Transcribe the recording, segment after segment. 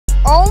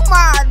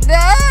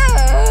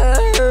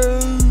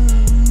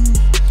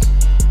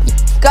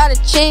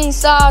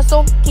chainsaw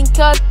so can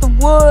cut the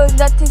wood.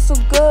 That tastes so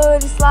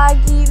good. It's like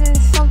eating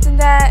something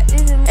that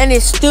isn't. And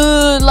it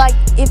stood like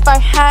if I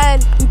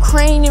had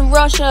Ukraine and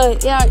Russia,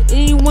 yeah,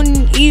 it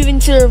wouldn't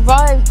even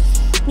survive.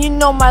 You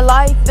know my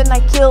life, and I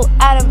kill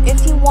Adam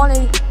if he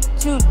wanted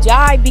to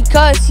die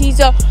because he's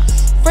a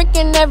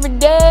freaking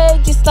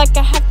everyday. Just like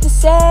I have to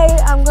say,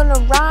 I'm gonna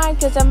rhyme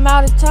cause I'm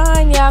out of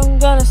time. Yeah, I'm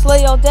gonna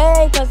slay all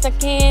day cause I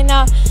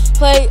cannot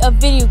play a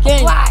video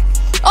game. Black.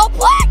 Oh,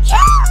 black! Yeah!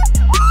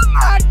 Oh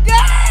my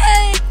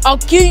god! I'll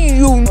kill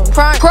you.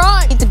 Prime.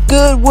 Eat the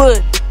good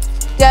wood.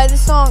 Yeah,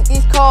 this song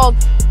is called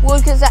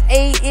Wood cause I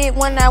ate it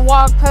when I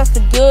walked past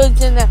the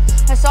goods, and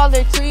I saw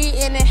their tree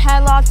and it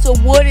had lots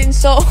of wood, and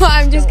so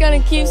I'm just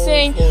gonna keep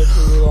saying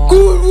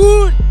good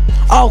wood.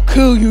 I'll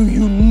kill you,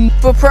 you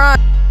for prime.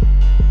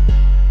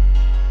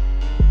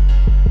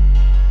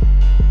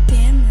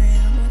 Damn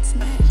real, what's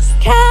next?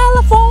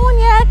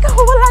 California,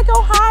 going like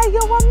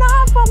Ohio. I'm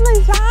not from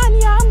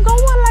Lasagna. I'm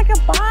going like a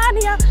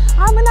Albania.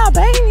 I'm in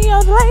Albania,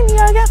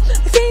 Albania,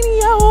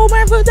 Albania. Oh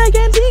man, but I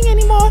can't sing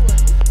anymore.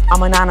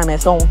 I'm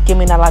anonymous, don't give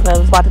me that like I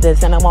was about to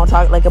this, and I won't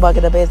talk like a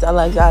bucket of piss.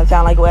 I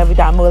sound like every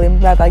time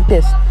I'm like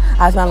this.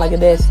 I sound like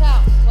this.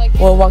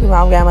 We're walking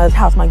around grandma's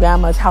house, my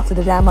grandma's house, to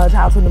the grandma's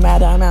house with the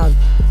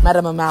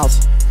Madam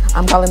Mouse.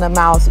 I'm calling the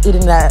mouse,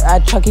 eating that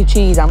at Chuck E.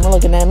 Cheese. I'm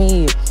looking at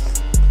me.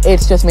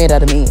 It's just made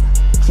out of meat.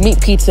 Meat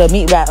pizza,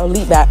 meat rat, or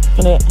leap bat.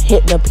 Gonna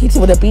hit the pizza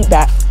with a beat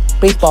bat.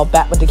 Baseball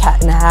bat with the cat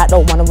in the hat.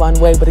 Don't wanna run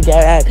away with a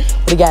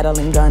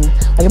Gatling gun.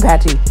 Like a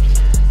Apache.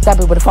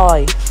 Stab it with a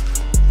folly.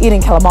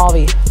 Eating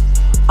calamari.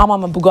 I'm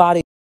on my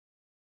Bugatti.